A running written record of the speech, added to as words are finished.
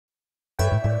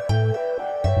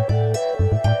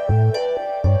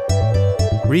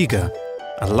Riga,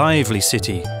 a lively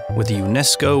city with a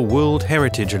UNESCO World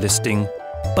Heritage listing,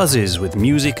 buzzes with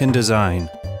music and design.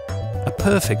 A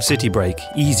perfect city break,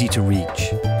 easy to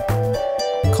reach.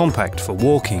 Compact for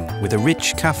walking with a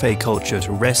rich cafe culture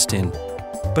to rest in.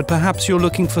 But perhaps you're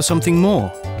looking for something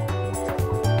more.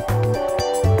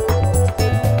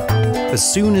 As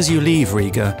soon as you leave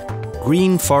Riga,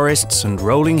 green forests and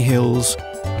rolling hills,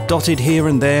 dotted here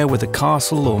and there with a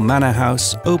castle or manor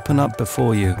house, open up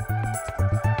before you.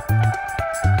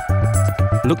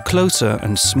 Look closer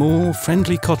and small,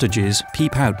 friendly cottages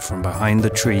peep out from behind the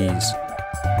trees.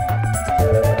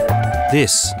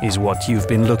 This is what you've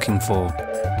been looking for,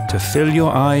 to fill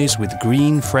your eyes with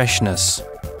green freshness,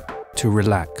 to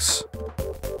relax.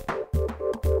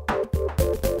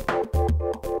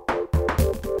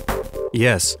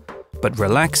 Yes, but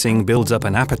relaxing builds up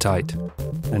an appetite,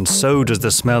 and so does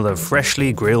the smell of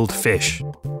freshly grilled fish.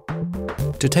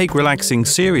 To take relaxing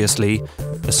seriously,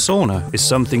 a sauna is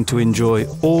something to enjoy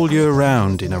all year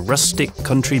round in a rustic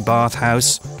country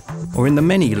bathhouse or in the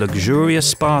many luxurious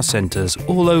spa centres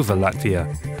all over Latvia.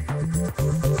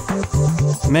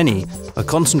 Many are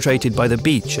concentrated by the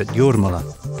beach at Jūrmala.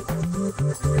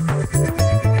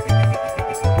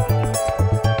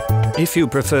 If you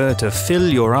prefer to fill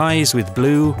your eyes with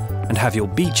blue and have your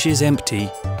beaches empty,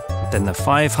 then the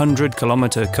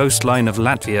 500-kilometre coastline of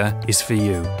Latvia is for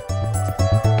you.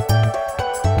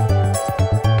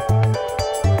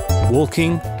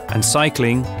 Walking and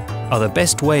cycling are the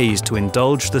best ways to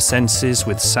indulge the senses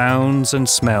with sounds and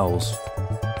smells.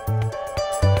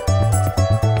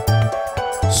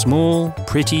 Small,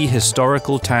 pretty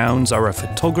historical towns are a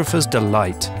photographer's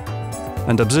delight,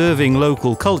 and observing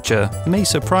local culture may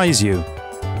surprise you.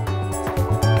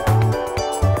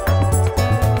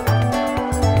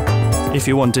 If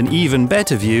you want an even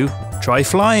better view, try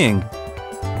flying.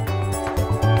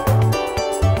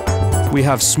 We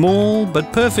have small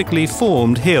but perfectly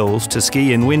formed hills to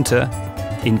ski in winter,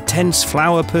 intense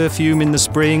flower perfume in the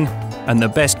spring, and the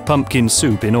best pumpkin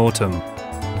soup in autumn.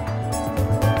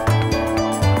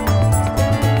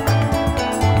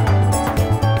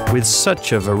 With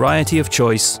such a variety of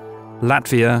choice,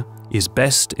 Latvia is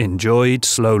best enjoyed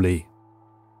slowly.